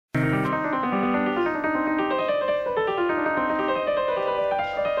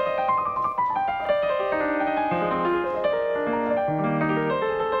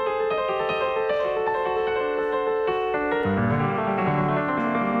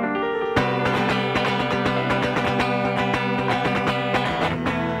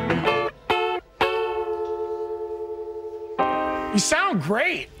You sound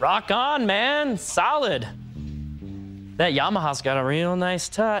great. Rock on, man. Solid. That Yamaha's got a real nice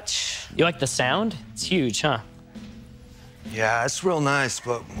touch. You like the sound? It's huge, huh? Yeah, it's real nice,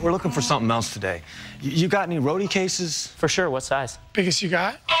 but we're looking for something else today. You got any roadie cases? For sure. What size? Biggest you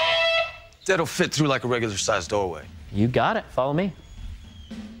got? That'll fit through like a regular-sized doorway. You got it. Follow me.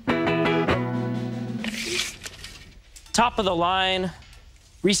 Top of the line,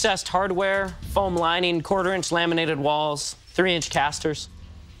 recessed hardware, foam lining, 1/4-inch laminated walls, 3-inch casters.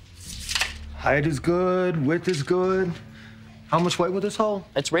 Height is good, width is good. How much weight will this hold?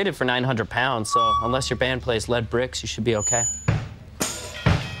 It's rated for 900 pounds, so unless your band plays lead bricks, you should be okay.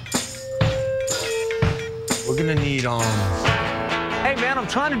 We're gonna need, Hey, man, I'm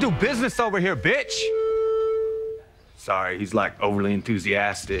trying to do business over here, bitch. Sorry, he's like overly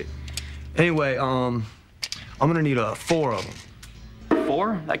enthusiastic. Anyway, I'm gonna need 4 of them.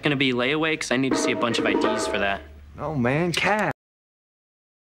 4? That gonna be layaway? Because I need to see a bunch of IDs for that. Oh, man, cash.